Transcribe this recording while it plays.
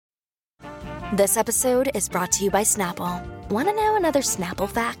This episode is brought to you by Snapple. Want to know another Snapple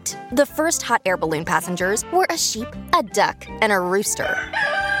fact? The first hot air balloon passengers were a sheep, a duck, and a rooster.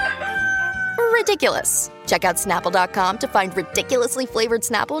 Ridiculous. Check out Snapple.com to find ridiculously flavored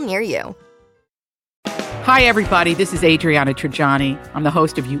Snapple near you. Hi, everybody. This is Adriana Trajani. I'm the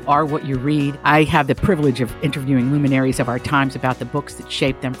host of You Are What You Read. I have the privilege of interviewing luminaries of our times about the books that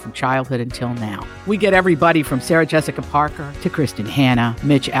shaped them from childhood until now. We get everybody from Sarah Jessica Parker to Kristen Hanna,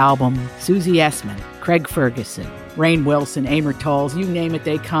 Mitch Albom, Susie Essman, Craig Ferguson, Rainn Wilson, Amor Tolls, you name it,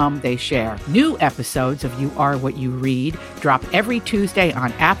 they come, they share. New episodes of You Are What You Read drop every Tuesday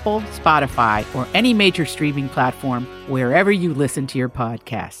on Apple, Spotify, or any major streaming platform wherever you listen to your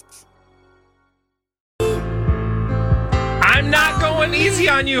podcasts. I'm not going easy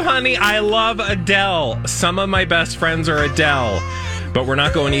on you, honey. I love Adele. Some of my best friends are Adele, but we're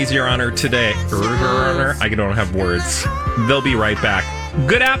not going easier on her today. I don't have words. They'll be right back.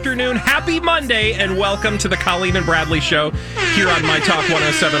 Good afternoon, happy Monday, and welcome to the Colleen and Bradley Show here on My Talk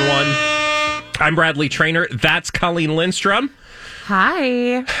 1071. I'm Bradley Traynor. That's Colleen Lindstrom.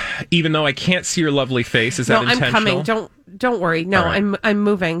 Hi. Even though I can't see your lovely face, is that intentional? I'm coming. Don't worry. No, right. I'm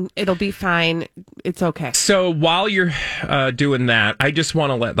moving. It'll be fine. It's okay. So while you're doing that, I just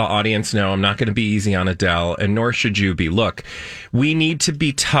want to let the audience know I'm not going to be easy on Adele, and nor should you be. Look, we need to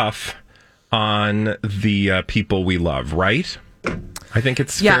be tough on the people we love, right? I think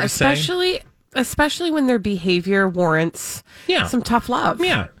it's fair to say. Especially when their behavior warrants some tough love.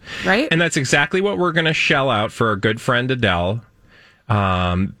 Yeah. Right? And that's exactly what we're going to shell out for our good friend Adele.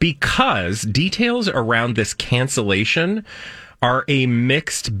 Because details around this cancellation are a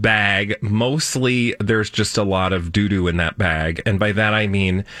mixed bag. Mostly there's just a lot of doo-doo in that bag. And by that I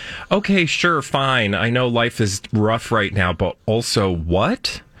mean, okay, sure, fine. I know life is rough right now, but also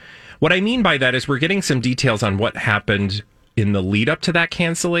what? What I mean by that is we're getting some details on what happened in the lead up to that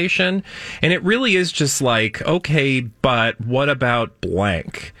cancellation. And it really is just like, okay, but what about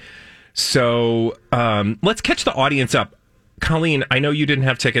blank? So let's catch the audience up. Colleen, I know you didn't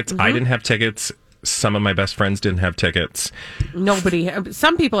have tickets. I didn't have tickets. Some of my best friends didn't have tickets.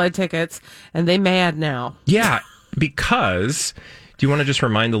 Some people had tickets, and they mad now. Yeah, because, do you want to just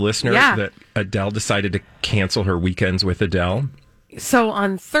remind the listeners that Adele decided to cancel her weekends with Adele? So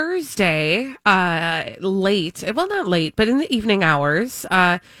on Thursday, late, well, not late, but in the evening hours,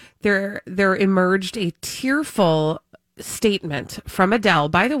 there emerged a tearful statement from Adele.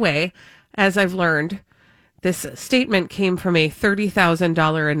 By the way, as I've learned, this statement came from a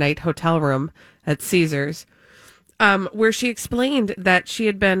 $30,000 a night hotel room at Caesars, where she explained that she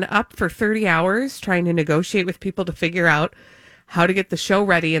had been up for 30 hours trying to negotiate with people to figure out how to get the show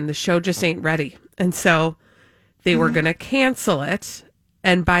ready, and the show just ain't ready. And so they were going to cancel it.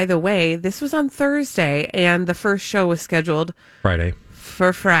 And by the way, this was on Thursday, and the first show was scheduled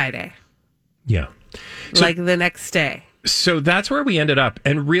for Friday. Yeah. So, like the next day. So that's where we ended up.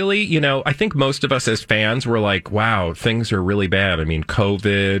 And really, I think most of us as fans were like, wow, things are really bad. I mean,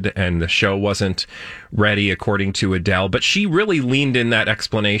 COVID, and the show wasn't ready, according to Adele. But she really leaned in that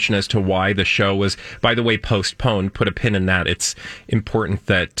explanation as to why the show was, by the way, postponed. Put a pin in that. It's important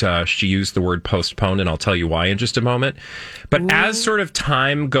that she used the word postponed, and I'll tell you why in just a moment. But as sort of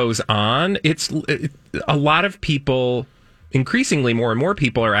time goes on, a lot of people... Increasingly, more and more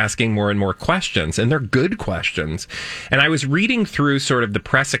people are asking more and more questions, and they're good questions. And I was reading through sort of the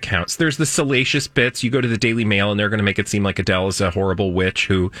press accounts. There's the salacious bits. You go to the Daily Mail, and they're going to make it seem like Adele is a horrible witch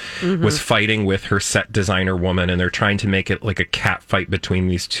who was fighting with her set designer woman, and they're trying to make it like a cat fight between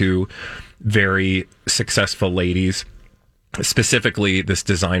these two very successful ladies. Specifically, this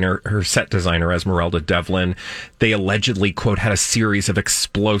designer, her set designer, Esmeralda Devlin, they allegedly, quote, had a series of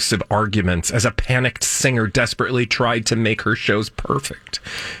explosive arguments as a panicked singer desperately tried to make her shows perfect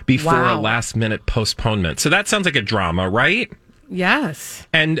before a last-minute postponement. So that sounds like a drama, right? Yes.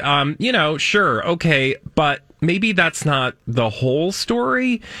 And, sure, okay, but maybe that's not the whole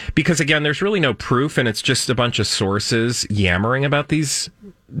story, because, again, there's really no proof, and it's just a bunch of sources yammering about these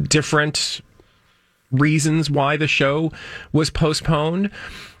different reasons why the show was postponed.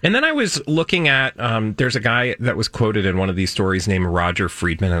 And then I was looking at, there's a guy that was quoted in one of these stories named Roger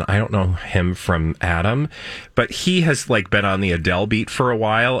Friedman, and I don't know him from Adam, but he has been on the Adele beat for a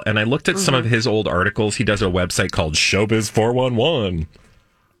while. And I looked at some of his old articles. He does a website called Showbiz 411.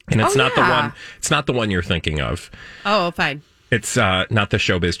 And it's not the one you're thinking of. Oh, fine. It's not the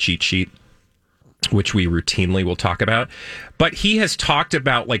Showbiz cheat sheet, which we routinely will talk about. But he has talked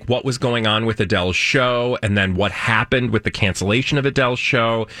about what was going on with Adele's show, and then what happened with the cancellation of Adele's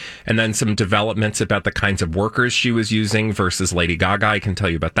show, and then some developments about the kinds of workers she was using versus Lady Gaga. I can tell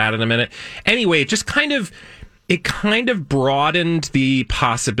you about that in a minute. Anyway, it just kind of it kind of broadened the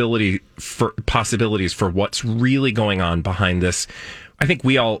possibilities for what's really going on behind this. I think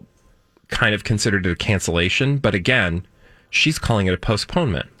we all kind of considered it a cancellation, but again, she's calling it a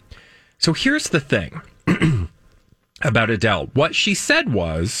postponement. So here's the thing about Adele. What she said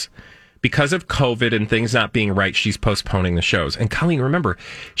was, because of COVID and things not being right, she's postponing the shows. And Colleen, remember,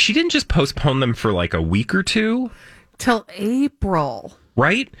 she didn't just postpone them for like a week or two. Till April.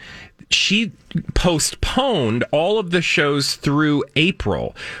 Right? She postponed all of the shows through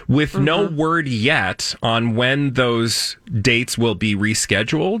April with no word yet on when those dates will be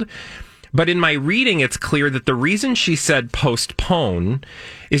rescheduled. But in my reading, it's clear that the reason she said postpone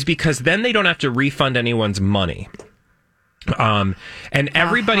is because then they don't have to refund anyone's money. And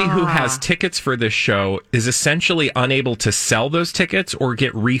everybody who has tickets for this show is essentially unable to sell those tickets or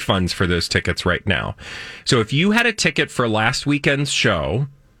get refunds for those tickets right now. So if you had a ticket for last weekend's show,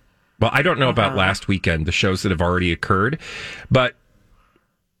 well, I don't know about last weekend, the shows that have already occurred, but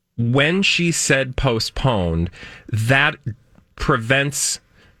when she said postponed, that prevents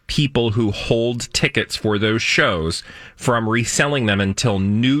people who hold tickets for those shows from reselling them until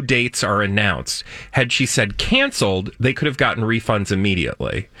new dates are announced. Had she said canceled, they could have gotten refunds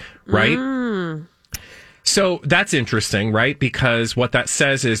immediately, right? So that's interesting, right? Because what that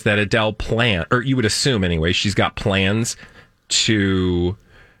says is that Adele or you would assume anyway, she's got plans to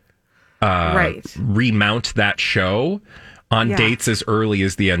remount that show on dates as early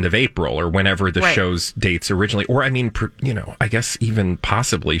as the end of April or whenever the show's dates originally, or I mean, I guess even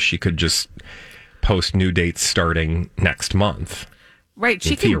possibly she could just post new dates starting next month. Right.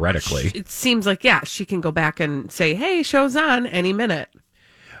 She theoretically. It seems like, she can go back and say, hey, show's on any minute.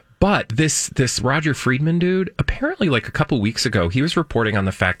 But this Roger Friedman dude, apparently like a couple weeks ago, he was reporting on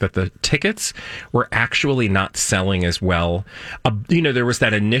the fact that the tickets were actually not selling as well. There was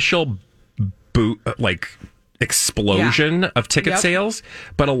that initial explosion of ticket sales,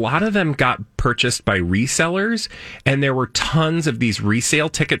 but a lot of them got purchased by resellers, and there were tons of these resale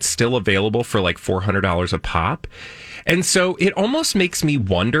tickets still available for like $400 a pop. And so it almost makes me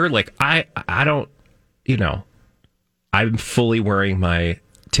wonder, like, I don't, I'm fully wearing my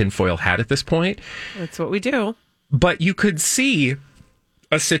tinfoil hat at this point. That's what we do. But you could see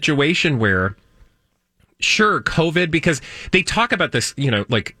a situation where, sure, COVID, because they talk about this,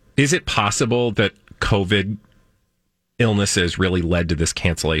 is it possible that COVID illnesses really led to this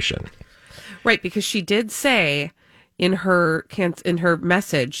cancellation? Right, because she did say in her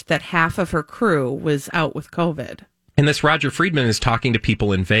message that half of her crew was out with COVID. And this Roger Friedman is talking to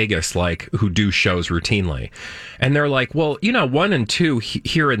people in Vegas, who do shows routinely. And they're like, well, 1 and 2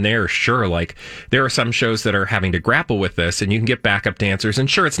 here and there, sure. Like, there are some shows that are having to grapple with this, and you can get backup dancers. And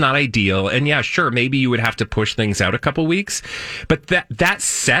sure, it's not ideal. And yeah, sure, maybe you would have to push things out a couple weeks. But that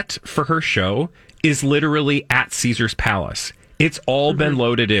set for her show is literally at Caesar's Palace. It's all been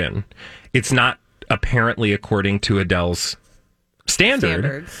loaded in. It's not apparently according to Adele's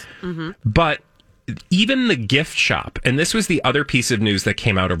standards. But even the gift shop, and this was the other piece of news that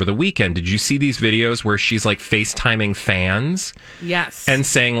came out over the weekend. Did you see these videos where she's like FaceTiming fans? Yes. And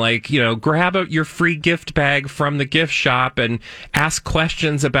saying grab out your free gift bag from the gift shop and ask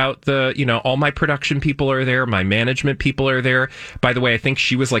questions about all my production people are there. My management people are there. By the way, I think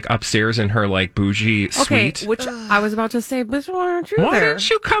she was like upstairs in her like bougie suite. Which I was about to say, but why aren't you there? Why didn't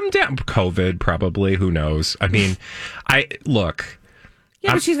you come down? COVID, probably. Who knows? I mean, look.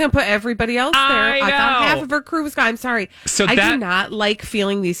 Yeah, but she's going to put everybody else there. I thought half of her crew was gone. I'm sorry. I do not like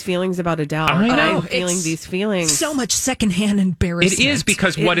feeling these feelings about Adele. I know. I'm feeling these feelings. So much secondhand embarrassment. It is,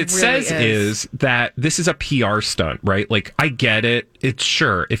 because what it really says is that this is a PR stunt, right? Like, I get it. It's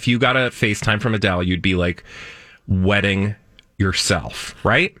sure. If you got a FaceTime from Adele, you'd be like wetting yourself,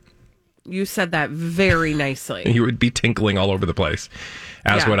 right? You said that very nicely. You would be tinkling all over the place,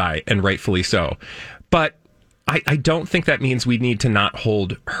 as would I, and rightfully so. But I don't think that means we need to not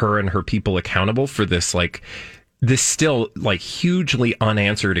hold her and her people accountable for this, this still hugely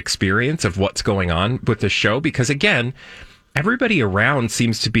unanswered experience of what's going on with the show. Because again, everybody around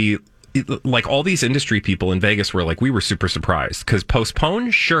seems to be all these industry people in Vegas were we were super surprised because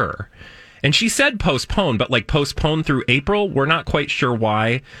postpone, sure. And she said postpone, but postpone through April. We're not quite sure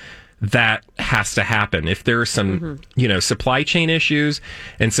why that has to happen. If there are some, supply chain issues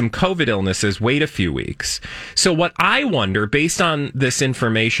and some COVID illnesses, wait a few weeks. So what I wonder, based on this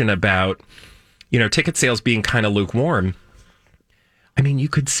information about, ticket sales being kind of lukewarm, I mean, you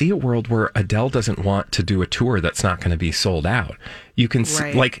could see a world where Adele doesn't want to do a tour that's not going to be sold out. You can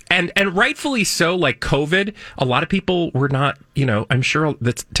see, and rightfully so, COVID, a lot of people were not, I'm sure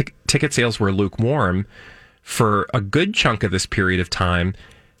that ticket sales were lukewarm for a good chunk of this period of time,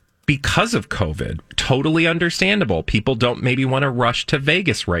 because of COVID. Totally understandable. People don't maybe want to rush to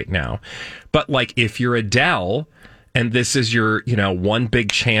Vegas right now. But like if you're Adele and this is your, one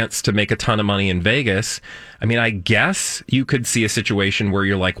big chance to make a ton of money in Vegas, I mean, I guess you could see a situation where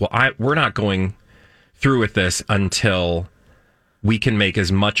you're like, well, we're not going through with this until we can make as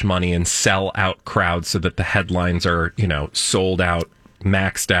much money and sell out crowds so that the headlines are, sold out,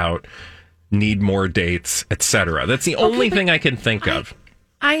 maxed out, need more dates, etc. That's the only thing I can think of.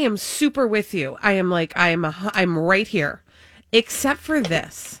 I am super with you. I'm right here, except for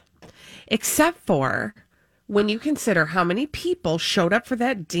this. Except for when you consider how many people showed up for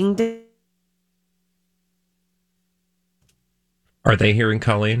that ding ding. Are they hearing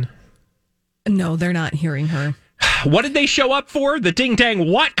Colleen? No, they're not hearing her. What did they show up for? The ding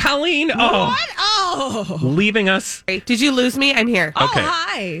dang what, Colleen? What? Oh. Leaving us. Did you lose me? I'm here. Oh, Okay.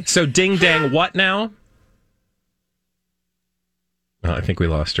 hi. So ding dang what now? Oh, I think we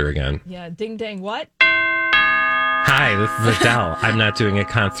lost her again. Yeah, ding dang what? Hi, this is Adele. I'm not doing a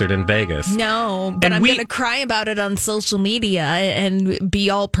concert in Vegas. No, but I'm going to cry about it on social media and be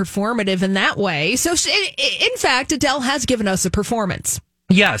all performative in that way. So, in fact, Adele has given us a performance.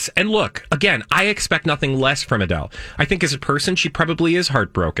 Yes, and look, again, I expect nothing less from Adele. I think as a person, she probably is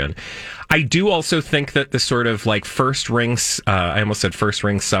heartbroken. I do also think that the sort of like first ring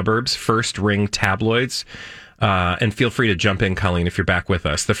suburbs, first ring tabloids, and feel free to jump in, Colleen, if you're back with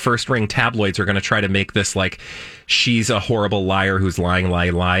us. The first ring tabloids are going to try to make this like she's a horrible liar who's lying.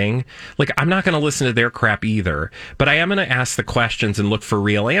 Like, I'm not going to listen to their crap either, but I am going to ask the questions and look for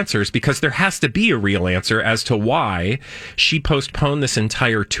real answers, because there has to be a real answer as to why she postponed this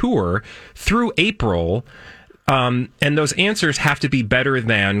entire tour through April. And those answers have to be better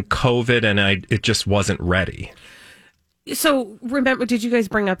than COVID and it just wasn't ready. So, remember, did you guys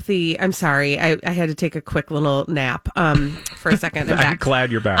bring up I'm sorry, I had to take a quick little nap for a second. I'm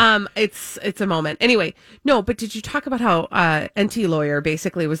glad you're back. It's a moment. Anyway, no, but did you talk about how NT Lawyer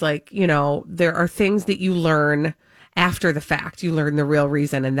basically was like, there are things that you learn after the fact. You learn the real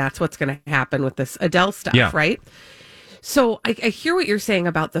reason, and that's what's going to happen with this Adele stuff, right? So I hear what you're saying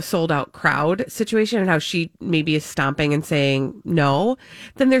about the sold out crowd situation and how she maybe is stomping and saying no.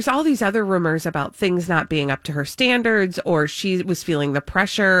 Then there's all these other rumors about things not being up to her standards, or she was feeling the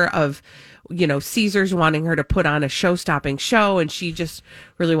pressure of, Caesars wanting her to put on a show-stopping show, and she just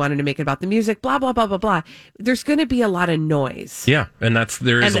really wanted to make it about the music, blah, blah, blah, blah, blah. There's going to be a lot of noise. Yeah, and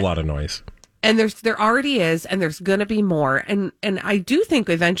there is a lot of noise. And there already is, and there's going to be more. And I do think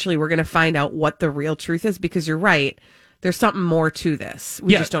eventually we're going to find out what the real truth is, because you're right. There's something more to this.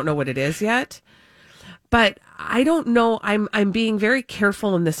 We just don't know what it is yet. But I don't know. I'm being very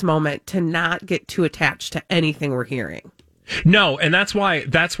careful in this moment to not get too attached to anything we're hearing. No, and that's why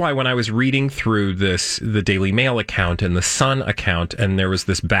when I was reading through the Daily Mail account and the Sun account, and there was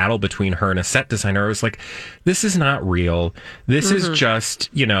this battle between her and a set designer, I was like, this is not real. This is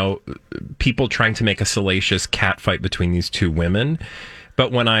just, people trying to make a salacious catfight between these two women.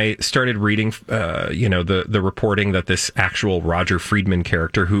 But when I started reading, the reporting that this actual Roger Friedman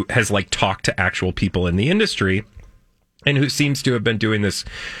character, who has talked to actual people in the industry and who seems to have been doing this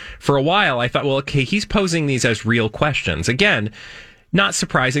for a while, I thought, well, okay, he's posing these as real questions. Again, not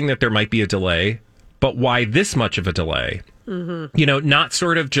surprising that there might be a delay, but why this much of a delay? Mm-hmm. Not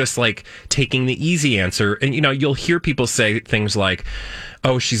sort of just taking the easy answer. And, you'll hear people say things like,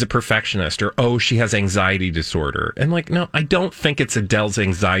 oh, she's a perfectionist, or, oh, she has anxiety disorder. And no, I don't think it's Adele's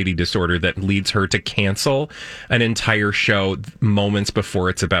anxiety disorder that leads her to cancel an entire show moments before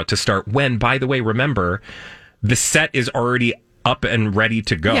it's about to start. When, by the way, remember, the set is already up and ready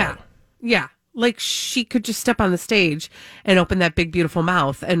to go. Yeah. She could just step on the stage and open that big, beautiful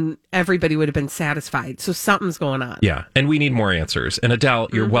mouth, and everybody would have been satisfied. So something's going on. Yeah, and we need more answers. And Adele,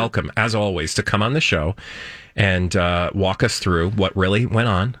 you're welcome, as always, to come on the show and walk us through what really went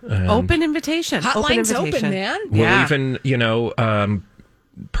on. Open invitation. Hotline's open, man. We'll even,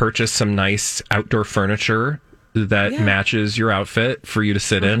 purchase some nice outdoor furniture that matches your outfit for you to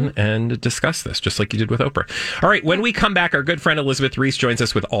sit in and discuss this, just like you did with Oprah. All right, when we come back, our good friend Elizabeth Reese joins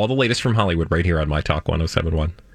us with all the latest from Hollywood right here on My Talk 1071.